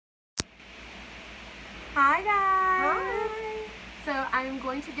Hi guys! Hi! So I'm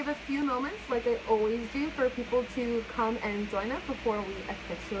going to give a few moments, like I always do, for people to come and join us before we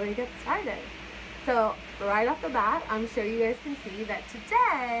officially get started. So right off the bat, I'm sure you guys can see that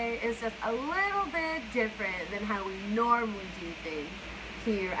today is just a little bit different than how we normally do things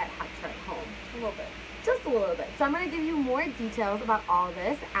here at Hextra Home. A little bit. Just a little bit. So I'm going to give you more details about all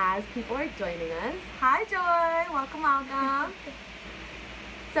this as people are joining us. Hi Joy! Welcome, welcome!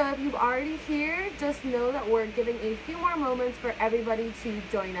 So if you've already here, just know that we're giving a few more moments for everybody to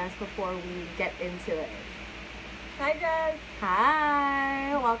join us before we get into it. Hi Jess!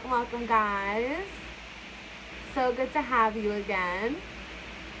 Hi! Welcome, welcome guys. So good to have you again.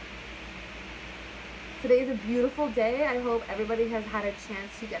 Today's a beautiful day. I hope everybody has had a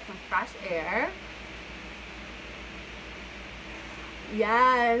chance to get some fresh air.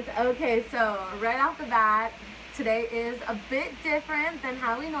 Yes, okay, so right off the bat, today is a bit different than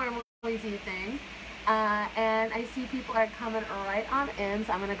how we normally do things. And I see people are coming right on in,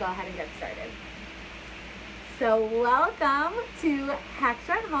 so I'm gonna go ahead and get started. So welcome to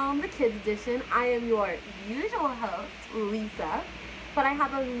Hextra at Home, the Kids Edition. I am your usual host, Lisa, but I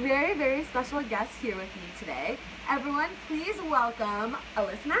have a very, very special guest here with me today. Everyone, please welcome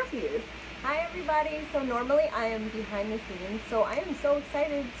Alyssa Matthews. Hi everybody! So normally I am behind the scenes, so I am so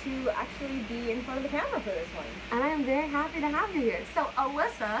excited to actually be in front of the camera for this one. And I am very happy to have you here. So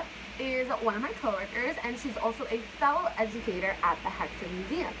Alyssa is one of my coworkers, and she's also a fellow educator at the Hextra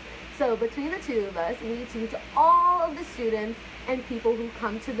Museum. So between the two of us, we teach all of the students and people who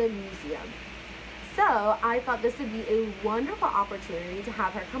come to the museum. So I thought this would be a wonderful opportunity to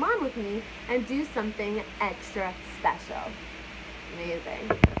have her come on with me and do something extra special.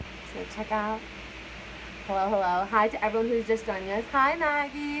 Amazing. So check out. Hello, hello. Hi to everyone who's just joining us. Hi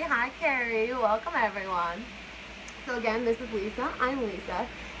Maggie. Hi Carrie. Welcome everyone. So again, this is Lisa. I'm Lisa,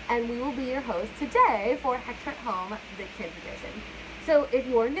 and we will be your host today for Hextra at Home, the Kids Edition. So if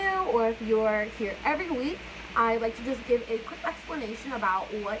you're new or if you're here every week, I like to just give a quick explanation about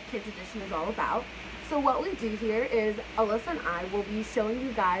what Kids Edition is all about. So what we do here is Alyssa and I will be showing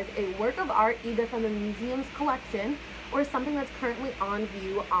you guys a work of art either from the museum's collection or something that's currently on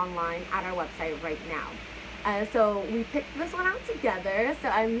view online at our website right now. So we picked this one out together, so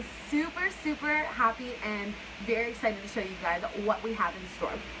I'm super, super happy and very excited to show you guys what we have in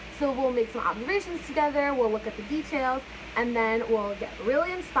store. So we'll make some observations together, we'll look at the details, and then we'll get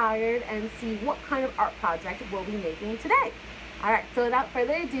really inspired and see what kind of art project we'll be making today. Alright, so without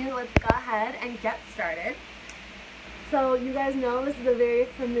further ado, let's go ahead and get started. So you guys know this is a very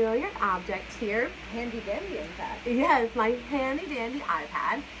familiar object here. Handy dandy, in fact. Yes, my handy dandy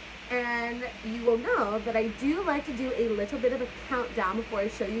iPad. And you will know that I do like to do a little bit of a countdown before I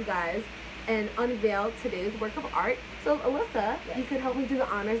show you guys and unveil today's work of art. So Alyssa, yes, you could help me do the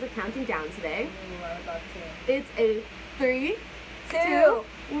honors of counting down today. I would love to. It's a 3, 2,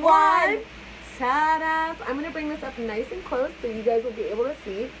 1. Ta-da! So I'm going to bring this up nice and close so you guys will be able to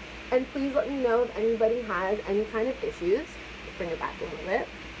see. And please let me know if anybody has any kind of issues. Bring it back a little bit.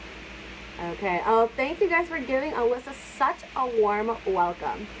 Okay. Oh, thank you guys for giving Alyssa such a warm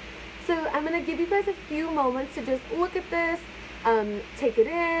welcome. So I'm going to give you guys a few moments to just look at this, take it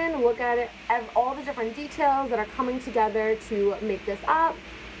in, look at it, at all the different details that are coming together to make this up.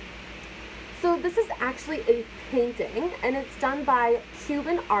 So this is actually a painting, and it's done by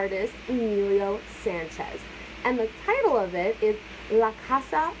Cuban artist Emilio Sanchez. And the title of it is La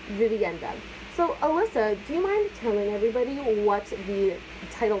Casa Vivienda. So Alyssa, do you mind telling everybody what the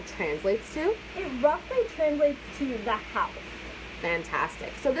title translates to? It roughly translates to the house.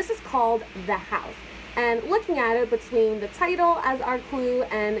 Fantastic. So this is called The House. And looking at it between the title as our clue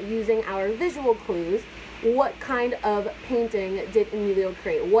and using our visual clues, what kind of painting did Emilio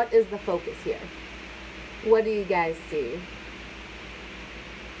create? What is the focus here? What do you guys see?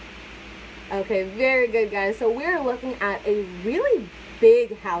 Okay, very good guys. So we're looking at a really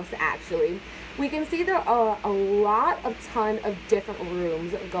big house actually. We can see there are a lot of ton of different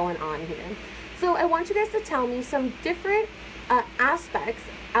rooms going on here. So I want you guys to tell me some different aspects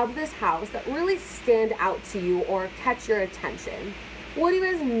of this house that really stand out to you or catch your attention. What do you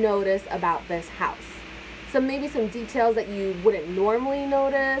guys notice about this house? So maybe some details that you wouldn't normally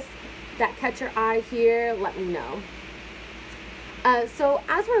notice that catch your eye here, let me know. So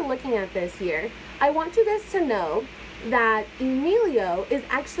as we're looking at this here, I want you guys to know that Emilio is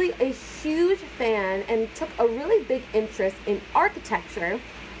actually a huge fan and took a really big interest in architecture,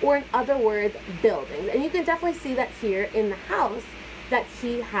 or in other words, buildings. And you can definitely see that here in the house that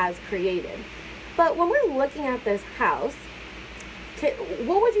he has created. But when we're looking at this house,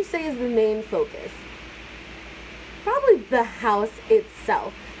 what would you say is the main focus? Probably the house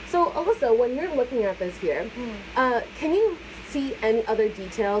itself. So Alyssa, so when you're looking at this here, can you see any other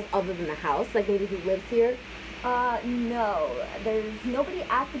details other than the house? Like maybe who lives here? No. There's nobody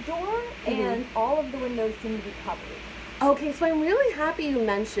at the door, and all of the windows seem to be covered. Okay, so I'm really happy you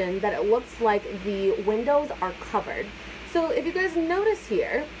mentioned that it looks like the windows are covered. So if you guys notice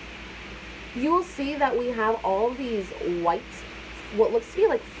here, you will see that we have all these white, what looks to be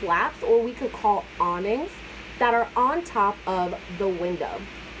like flaps, or we could call awnings, that are on top of the window.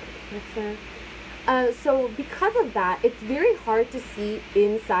 So because of that, it's very hard to see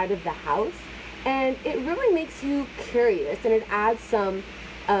inside of the house, and it really makes you curious, and it adds some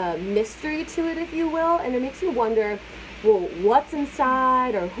mystery to it, if you will, and it makes you wonder, well, what's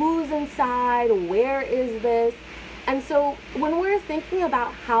inside, or who's inside, where is this? And so when we're thinking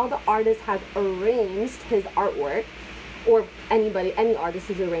about how the artist has arranged his artwork, or any artist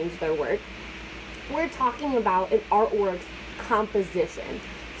who's arranged their work, we're talking about an artwork's composition.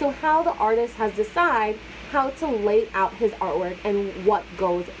 So how the artist has decided how to lay out his artwork and what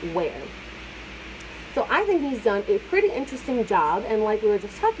goes where. So I think he's done a pretty interesting job, and like we were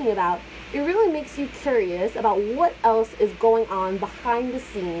just talking about, it really makes you curious about what else is going on behind the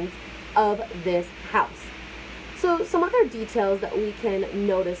scenes of this house. So some other details that we can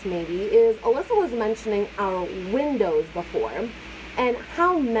notice maybe is Alyssa was mentioning our windows before and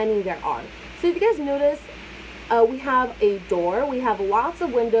how many there are. So if you guys notice, we have a door, we have lots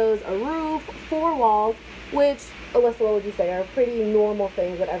of windows, a roof, 4 walls, which, Alyssa, what would you say, are pretty normal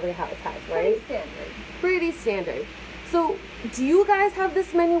things that every house has, right? Pretty standard. Pretty standard. So do you guys have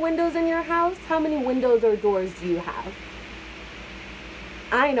this many windows in your house? How many windows or doors do you have?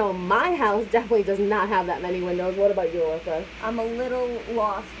 I know my house definitely does not have that many windows. What about you, Alyssa? I'm a little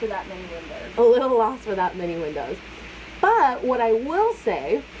lost for that many windows. A little lost for that many windows. But what I will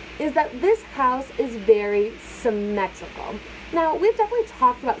say is that this house is very symmetrical. Now, we've definitely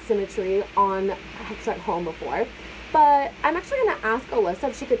talked about symmetry on Hector at Home before, but I'm actually going to ask Alyssa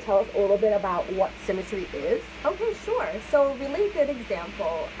if she could tell us a little bit about what symmetry is. Okay, sure. So a really good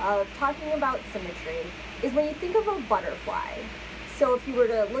example of talking about symmetry is when you think of a butterfly. So if you were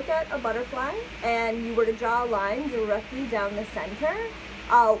to look at a butterfly and you were to draw a line directly down the center,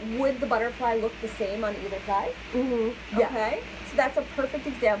 would the butterfly look the same on either side? Mm-hmm. Yeah. Okay, so that's a perfect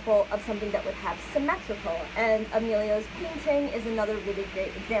example of something that would have symmetrical. And Emilio's painting is another really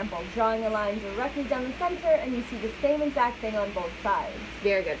great example. Drawing a line directly down the center and you see the same exact thing on both sides.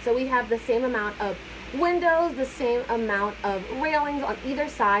 Very good. So we have the same amount of windows, the same amount of railings on either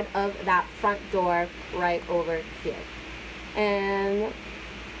side of that front door right over here. And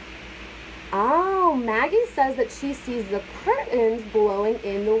oh, Maggie says that she sees the curtains blowing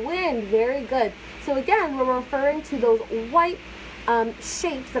in the wind. Very good. So again, we're referring to those white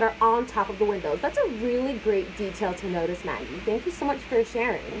shapes that are on top of the windows. That's a really great detail to notice, Maggie. Thank you so much for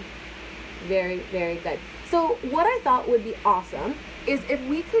sharing. Very, very good. So what I thought would be awesome is if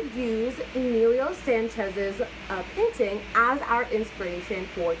we could use Emilio Sanchez's painting as our inspiration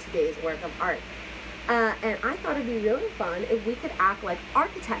for today's work of art. And I thought it'd be really fun if we could act like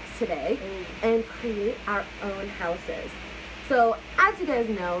architects today and create our own houses. So as you guys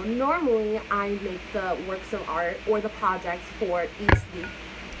know, normally I make the works of art or the projects for each week.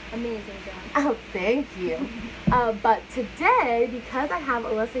 Amazing job. Oh, thank you. But today, because I have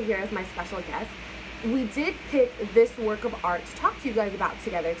Alyssa here as my special guest, we did pick this work of art to talk to you guys about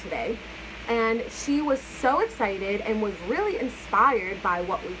together today. And she was so excited and was really inspired by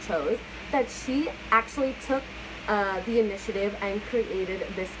what we chose that she actually took the initiative and created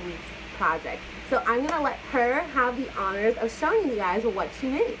this week's project. So I'm going to let her have the honors of showing you guys what she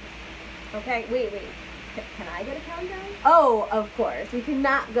made. Okay, wait. Can I get a countdown? Oh, of course. We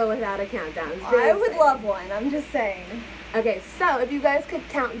cannot go without a countdown. I would love one, I'm just saying. Okay, so if you guys could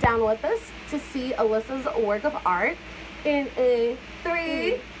count down with us to see Alyssa's work of art in a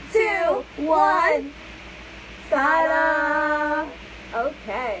 3, 2, 1. Ta-da!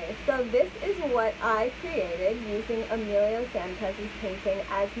 Okay, so this is what I created using Emilio Sanchez's painting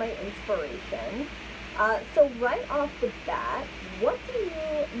as my inspiration. So right off the bat, what do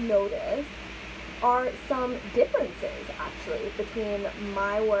you notice are some differences, actually, between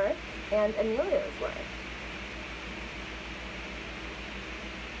my work and Emilio's work?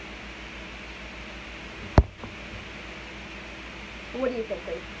 What do you think,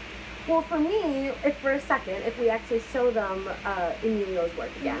 Grace? Well, for me, for a second, if we actually show them Emilio's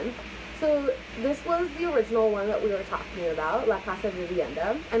work again. So this was the original one that we were talking about, La Casa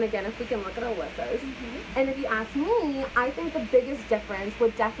Vivienda. And again, if we can look at Alyssa's. And if you ask me, I think the biggest difference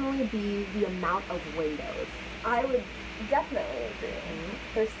would definitely be the amount of windows. I would definitely agree.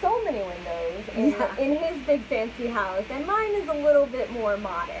 There's so many windows in his big fancy house, and mine is a little bit more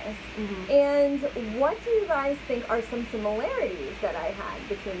modest. And what do you guys think are some similarities that I had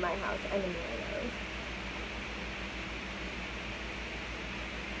between my house and Emilio's?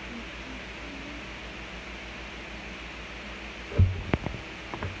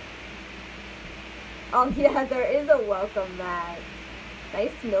 Oh yeah, there is a welcome mat.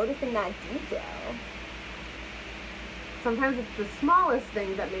 Nice noticing that detail. Sometimes it's the smallest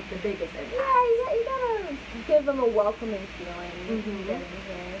things that make the biggest impact. Yeah, you gotta give them a welcoming feeling when you get in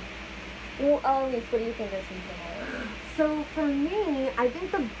here. Well, Elise, what do you think are some similarities? So for me, I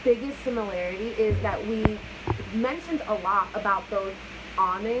think the biggest similarity is that we mentioned a lot about those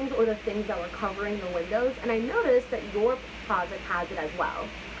awnings or the things that were covering the windows, and I noticed that your project has it as well.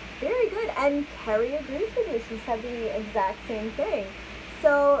 Very good, and Carrie agrees with you. She said the exact same thing.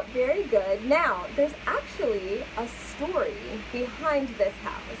 So, very good. Now, there's actually a story behind this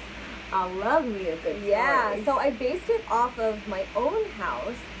house. I love me a good story. Yeah, so I based it off of my own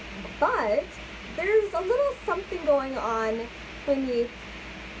house, but there's a little something going on beneath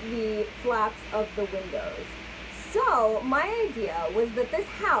the flaps of the windows. So, my idea was that this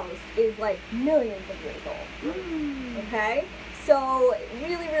house is like millions of years old. Okay? So,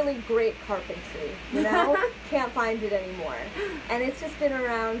 really, really great carpentry, you know? Can't find it anymore. And it's just been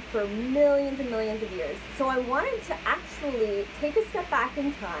around for millions and millions of years. So I wanted to actually take a step back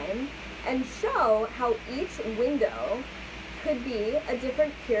in time and show how each window could be a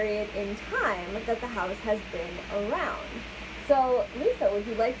different period in time that the house has been around. So, Lisa, would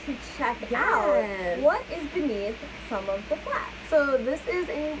you like to check out what is beneath some of the flaps? So this is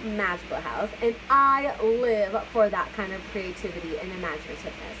a magical house, and I live for that kind of creativity and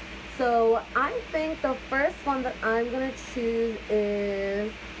imaginativeness. So I think the first one that I'm going to choose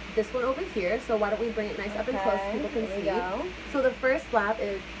is this one over here. So why don't we bring it nice up and close so people can see. Go. So the first flap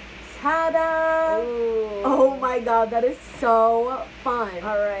is ta-da! Ooh. Oh my god, that is so fun.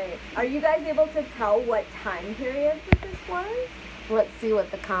 Alright. Are you guys able to tell what time period that this was? Let's see what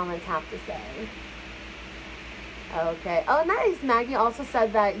the comments have to say. Okay. Oh, nice. Maggie also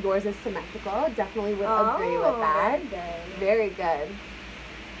said that yours is symmetrical. Definitely would agree with that. Very good. Very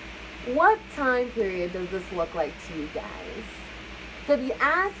good. What time period does this look like to you guys? So if you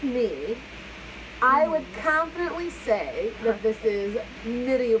ask me, I would confidently say that this is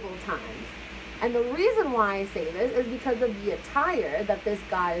medieval times. And the reason why I say this is because of the attire that this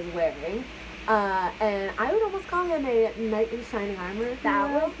guy is wearing. And I would almost call him a knight in shining armor. That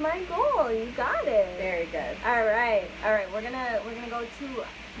was my goal. You got it. Very good. All right. We're gonna go to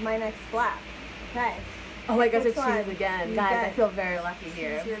my next flap. Okay. Oh my gosh, Which it's choose again. You Guys, get- I feel very lucky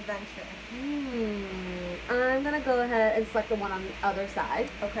here. Choose your adventure. I'm gonna go ahead and select the one on the other side.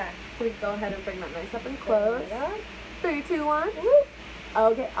 Okay. So we can go ahead and bring that nice up and close. Bring it up. 3, 2, 1. Whoop.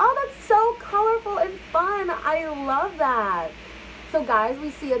 Okay. Oh, that's so colorful and fun. I love that. So guys, we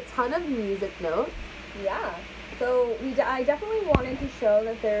see a ton of music notes. Yeah. So I definitely wanted to show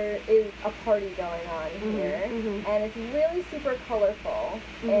that there is a party going on here, and it's really super colorful.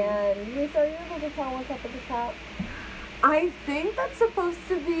 And Lisa, are you able to tell what's up at the top? I think that's supposed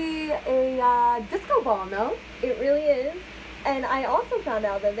to be a disco ball, no? It really is. And I also found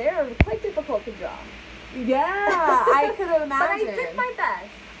out that they are quite difficult to draw. Yeah, I could imagine. But I did my best.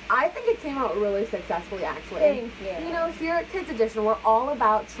 I think it came out really successfully, actually. Thank you. You know, here at Kids Edition, we're all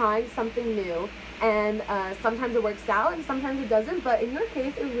about trying something new, and sometimes it works out, and sometimes it doesn't, but in your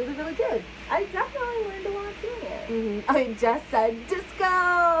case, it was really, really good. I definitely learned a lot doing it. I just said disco!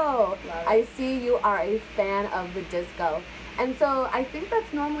 Love it. I see you are a fan of the disco. And so I think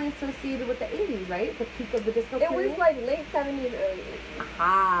that's normally associated with the 80s, right? The peak of the disco It period? was like late 70s, early 80s.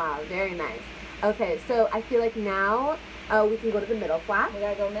 Aha, very nice. Okay, so I feel like now we can go to the middle flap. We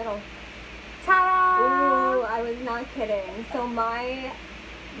gotta go middle. Ta-da! Ooh, I was not kidding. So my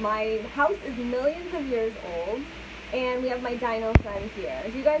house is millions of years old, and we have my dino friend here.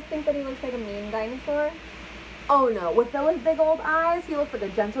 Do you guys think that he looks like a mean dinosaur? Oh no, with those big old eyes, he looks like a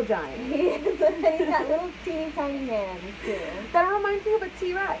gentle giant. He is, and he's got little teeny tiny hands too. That reminds me of a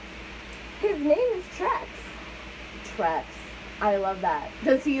T-Rex. His name is Trex. Trex. I love that.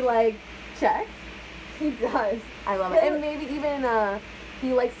 Does he like checks? He does. I love it. And maybe even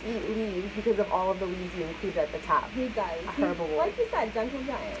he likes to eat leaves because of all of the leaves you included at the top. He does. A herbivore. Like you said, gentle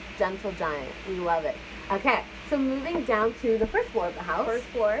giant. Gentle giant. We love it. Okay, so moving down to the first floor of the house. First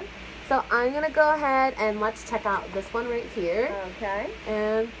floor. So I'm going to go ahead and let's check out this one right here. Okay.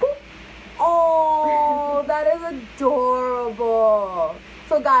 And boop. Oh, that is adorable.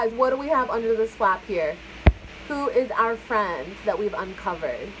 So guys, what do we have under this flap here? Who is our friend that we've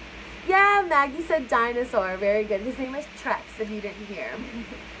uncovered? Yeah, Maggie said dinosaur. Very good. His name is Trex, if you didn't hear.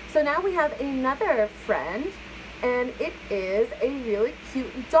 So now we have another friend, and it is a really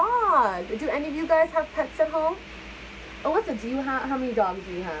cute dog. Do any of you guys have pets at home? Alyssa, how many dogs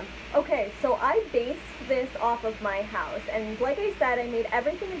do you have? Okay, so I based this off of my house, and like I said, I made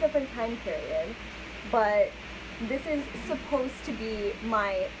everything a different time period, but this is supposed to be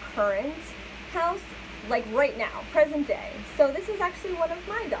my current house, like right now, present day. So this is actually one of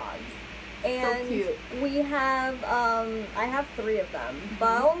my dogs. And so cute. We have, I have 3 of them,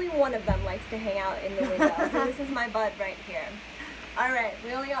 but only one of them likes to hang out in the window. So this is my bud right here. All right,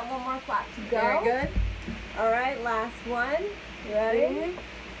 we only got one more flap to go. Very good. All right, last one. You ready?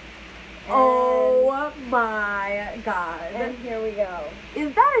 Oh my God. And here we go.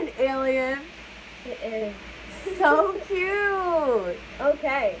 Is that an alien? It is. So cute.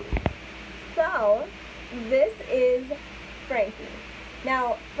 Okay, so this is Frankie.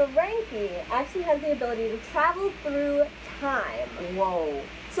 Now, Frankie actually has the ability to travel through time. Whoa.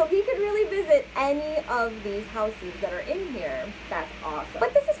 So he could really visit any of these houses that are in here. That's awesome.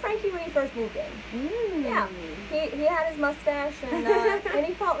 But this is Frankie when he first moved in. Yeah, he had his mustache and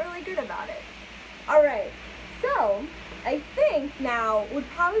he felt really good about it. All right, so I think now would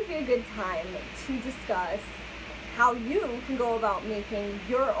probably be a good time to discuss how you can go about making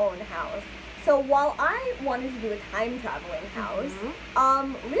your own house. So while I wanted to do a time traveling house,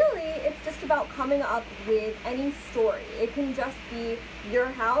 really it's just about coming up with any story. It can just be your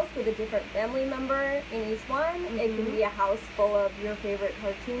house with a different family member in each one. It can be a house full of your favorite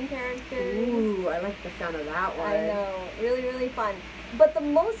cartoon characters. Ooh, I like the sound of that one. I know, really, really fun. But the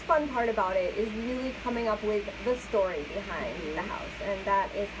most fun part about it is really coming up with the story behind the house, and that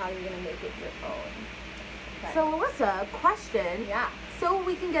is how you're going to make it your own. Okay. So Alyssa, question. Yeah. So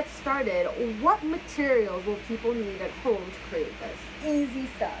we can get started, what materials will people need at home to create this? Easy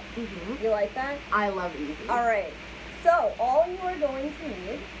stuff. You like that? I love easy. All right. So all you are going to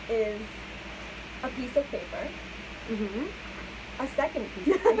need is a piece of paper, a second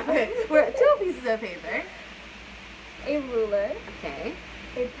piece of paper. We're at 2 pieces of paper. A ruler. Okay.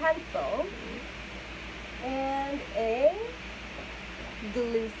 A pencil. And a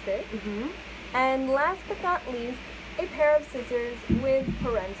glue stick. And last but not least, a pair of scissors with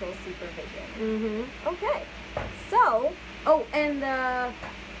parental supervision. Okay, so... Oh, and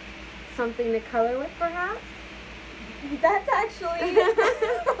something to color with, perhaps? That's actually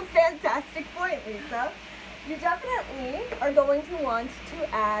a fantastic point, Lisa. You definitely are going to want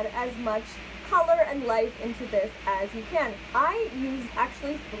to add as much color and life into this as you can. I used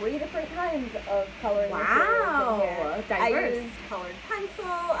actually 3 different kinds of coloring materials in here. Diverse. I used colored pencil,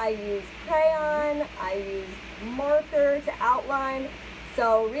 I used crayon, I used marker to outline.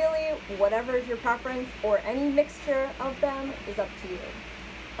 So really, whatever is your preference or any mixture of them is up to you.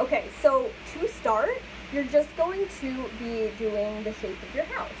 Okay, so to start, you're just going to be doing the shape of your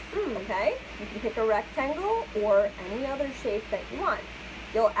house, okay? You can pick a rectangle or any other shape that you want.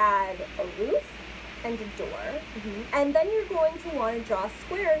 You'll add a roof and a door, and then you're going to want to draw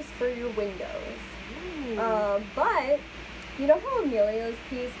squares for your windows. But you know how Emilio's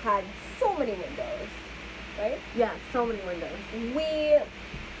piece had so many windows, right? Yeah, so many windows.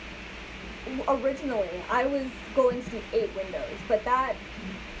 Originally, I was going to do 8 windows, but that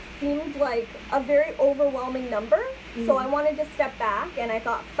seemed like a very overwhelming number, so I wanted to step back, and I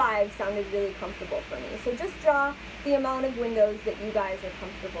thought 5 sounded really comfortable for me. So just draw the amount of windows that you guys are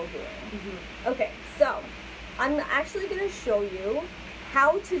comfortable doing. Okay, so I'm actually going to show you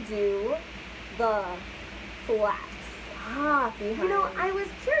how to do the flaps. You know, I was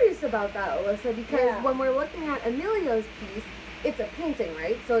curious about that, Alyssa, because when we're looking at Emilio's piece, it's a painting,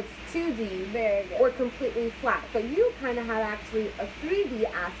 right? So it's 2D Very good. or completely flat. But you kind of had actually a 3D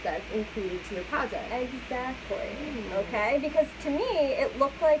aspect included to your project. Exactly. Okay, because to me, it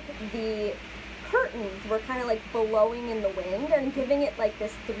looked like the curtains were kind of like blowing in the wind and giving it like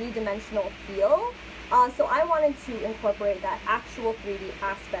this 3-dimensional feel. So I wanted to incorporate that actual 3D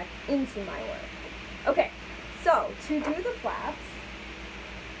aspect into my work. Okay, so to do the flaps,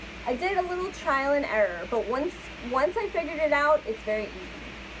 I did a little trial and error, but once I figured it out, it's very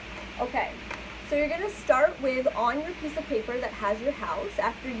easy. Okay, so you're going to start with, on your piece of paper that has your house,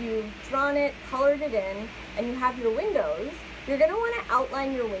 after you've drawn it, colored it in, and you have your windows, you're going to want to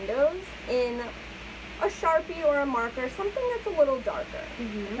outline your windows in a Sharpie or a marker, something that's a little darker,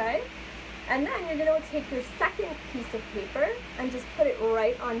 okay? And then you're going to take your second piece of paper and just put it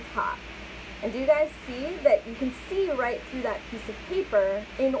right on top. And do you guys see that you can see right through that piece of paper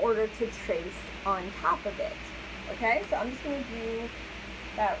in order to trace on top of it? Okay, so I'm just going to do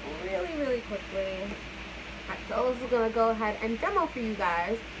that really, really quickly. Alright, so Alyssa's going to go ahead and demo for you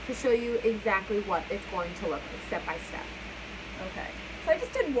guys to show you exactly what it's going to look like, step by step. Okay, so I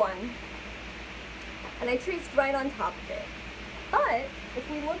just did one, and I traced right on top of it. But if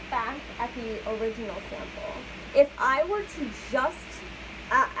we look back at the original sample, if I were to just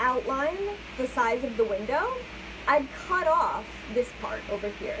outline the size of the window, I'd cut off this part over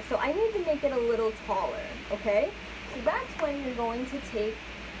here. So I need to make it a little taller, okay? So that's when you're going to take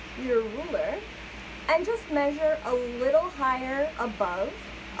your ruler and just measure a little higher above.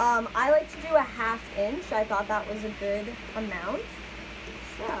 I like to do a 1/2 inch. I thought that was a good amount.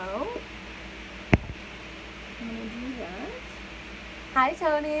 So I'm gonna do that. Hi,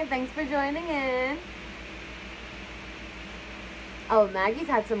 Tony. Thanks for joining in. Oh, Maggie's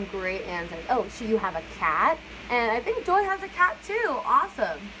had some great answers. Oh, you have a cat? And I think Joy has a cat too.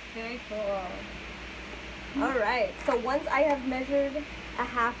 Awesome. Very cool. All right, so once I have measured a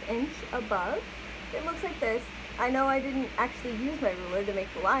 1/2 inch above, it looks like this. I know I didn't actually use my ruler to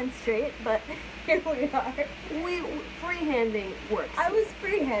make the line straight, but here we are. Freehanding works. I was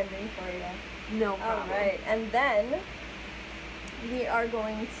freehanding for you. No problem. All right, and then we are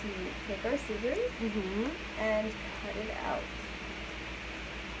going to take our scissors and cut it out.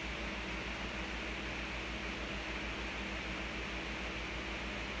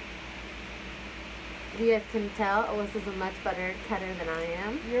 You guys can tell Alyssa's a much better cutter than I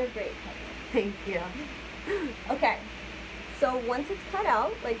am. You're a great cutter. Thank you. Okay, so once it's cut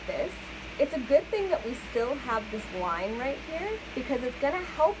out like this, it's a good thing that we still have this line right here because it's going to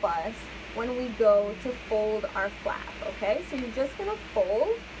help us when we go to fold our flap, okay? So you're just going to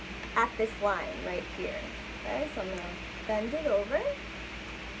fold at this line right here, okay? So I'm going to bend it over,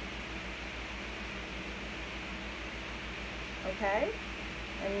 okay?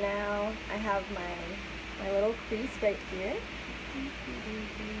 And now I have my little crease right here.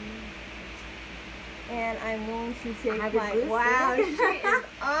 And I'm going to take wow, she is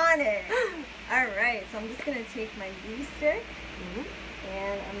on it. All right, so I'm just going to take my glue stick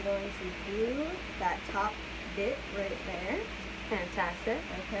and I'm going to glue that top bit right there. Fantastic.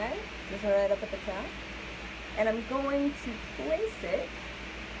 Okay, just right up at the top. And I'm going to place it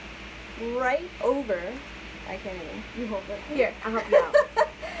right over, I can't even, you hold it. Here, I'll help you out.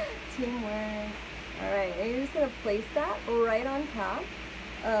 Teamwork. All right, and you're just going to place that right on top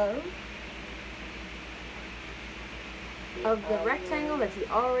of the rectangle that you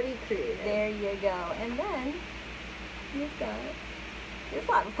already created. There you go. And then you've got your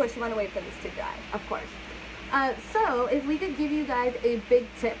flap. Of course, you want to wait for this to dry. Of course. So, if we could give you guys a big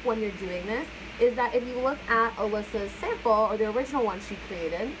tip when you're doing this, is that if you look at Alyssa's sample, or the original one she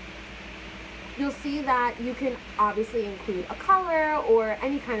created, you'll see that you can obviously include a color or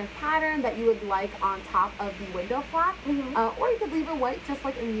any kind of pattern that you would like on top of the window flap, or you could leave it white just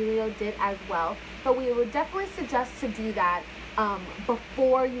like Emilio did as well. But we would definitely suggest to do that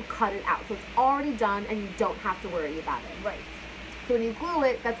before you cut it out, so it's already done and you don't have to worry about it. Right. So when you glue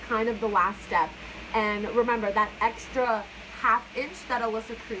it, that's kind of the last step. And remember, that extra 1/2 inch that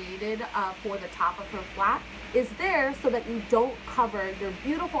Alyssa created for the top of her flap is there so that you don't cover your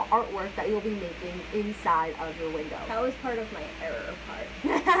beautiful artwork that you'll be making inside of your window. That was part of my error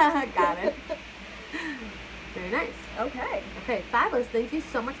part. Got it. Very nice. Okay. Okay, fabulous. Thank you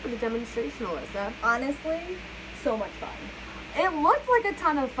so much for the demonstration, Alyssa. Honestly, so much fun. It looked like a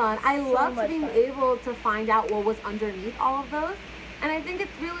ton of fun. I loved being able to find out what was underneath all of those. And I think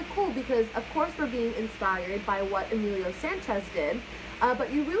it's really cool because, of course, we're being inspired by what Emilio Sanchez did,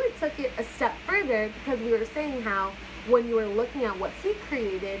 but you really took it a step further because we were saying how when you were looking at what he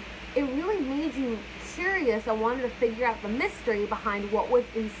created, it really made you curious and wanted to figure out the mystery behind what was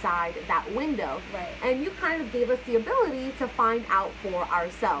inside that window. Right. And you kind of gave us the ability to find out for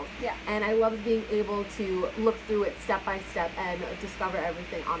ourselves. Yeah. And I loved being able to look through it step by step and discover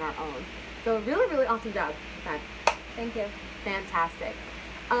everything on our own. So really, really awesome job. Thank you. Fantastic.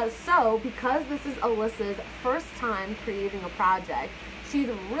 So, because this is Alyssa's first time creating a project, she's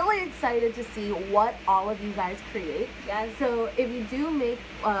really excited to see what all of you guys create. Yes. So, if you do make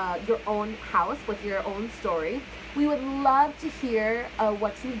your own house with your own story, we would love to hear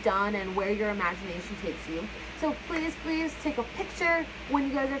what you've done and where your imagination takes you. So please, please take a picture when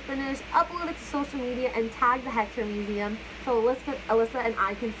you guys are finished, upload it to social media, and tag the Hector Museum so Alyssa and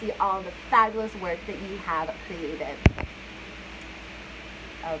I can see all the fabulous work that you have created.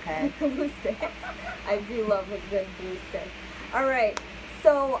 Okay. Glue sticks. I do love a good glue stick. All right.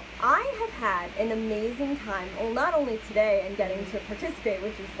 So I have had an amazing time, well, not only today and getting to participate,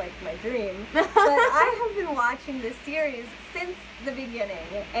 which is like my dream, but I have been watching this series since the beginning,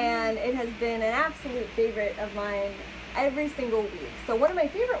 and it has been an absolute favorite of mine every single week. So one of my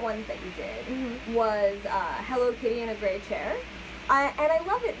favorite ones that you did was Hello Kitty in a gray chair. And I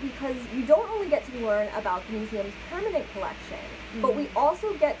love it because you don't only get to learn about the museum's permanent collection, but we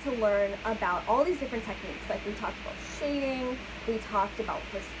also get to learn about all these different techniques. Like we talked about shading, we talked about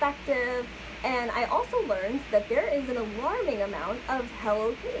perspective, and I also learned that there is an alarming amount of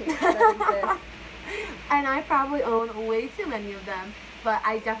Hello Kitties that exist. And I probably own way too many of them, but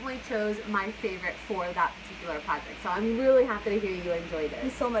I definitely chose my favorite for that particular project. So I'm really happy to hear you enjoyed it. It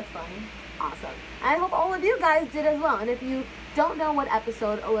was so much fun. Awesome. I hope all of you guys did as well. And if you don't know what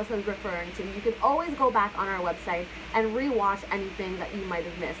episode Alyssa is referring to, you can always go back on our website and rewatch anything that you might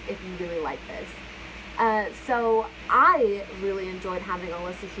have missed if you really like this. So I really enjoyed having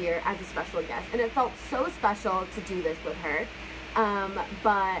Alyssa here as a special guest, and it felt so special to do this with her.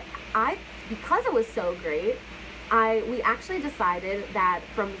 But because it was so great, we actually decided that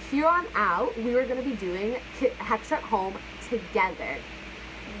from here on out, we were going to be doing Hextra at Home together.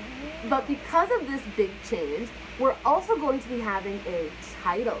 But because of this big change, we're also going to be having a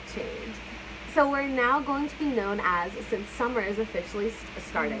title change. So we're now going to be known as, since summer is officially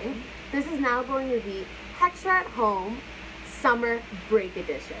starting, this is now going to be Hextra at Home Summer Break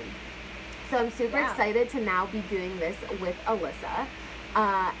Edition. So I'm super excited to now be doing this with Alyssa.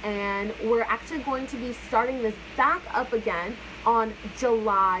 And we're actually going to be starting this back up again on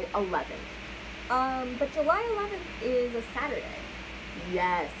July 11th. But July 11th is a Saturday.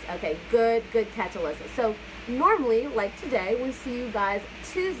 Yes. Okay. Good catch, Alyssa. So normally, like today, we see you guys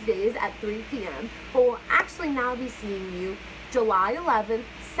Tuesdays at 3 p.m. But we'll actually now be seeing you July 11th,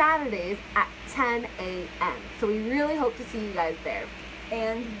 Saturdays at 10 a.m. So we really hope to see you guys there.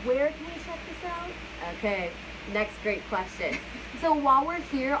 And where can we check this out? Okay. Next great question. So while we're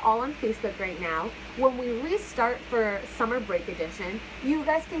here all on Facebook right now, when we restart for Summer Break Edition, you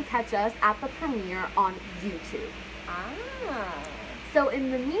guys can catch us at the premiere on YouTube. So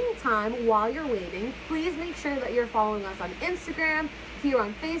in the meantime, while you're waiting, please make sure that you're following us on Instagram, here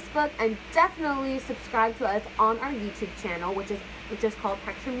on Facebook, and definitely subscribe to us on our YouTube channel, which is called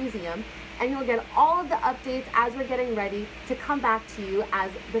Hextra Museum, and you'll get all of the updates as we're getting ready to come back to you as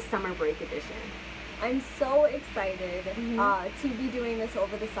the Summer Break Edition. I'm so excited to be doing this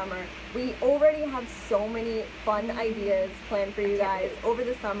over the summer. We already have so many fun ideas planned for you guys over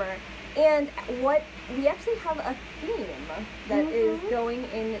the summer. And we actually have a theme that is going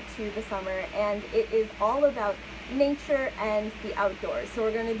into the summer, and it is all about nature and the outdoors. So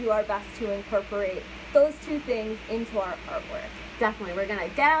we're going to do our best to incorporate those two things into our artwork. Definitely. We're going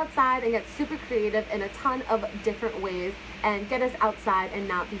to get outside and get super creative in a ton of different ways and get us outside and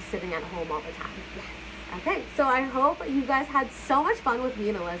not be sitting at home all the time. Yes. Okay, so I hope you guys had so much fun with me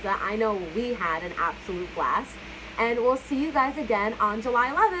and Alyssa. I know we had an absolute blast. And we'll see you guys again on July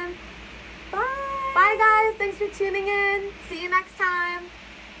 11th. Bye. Bye, guys. Thanks for tuning in. See you next time.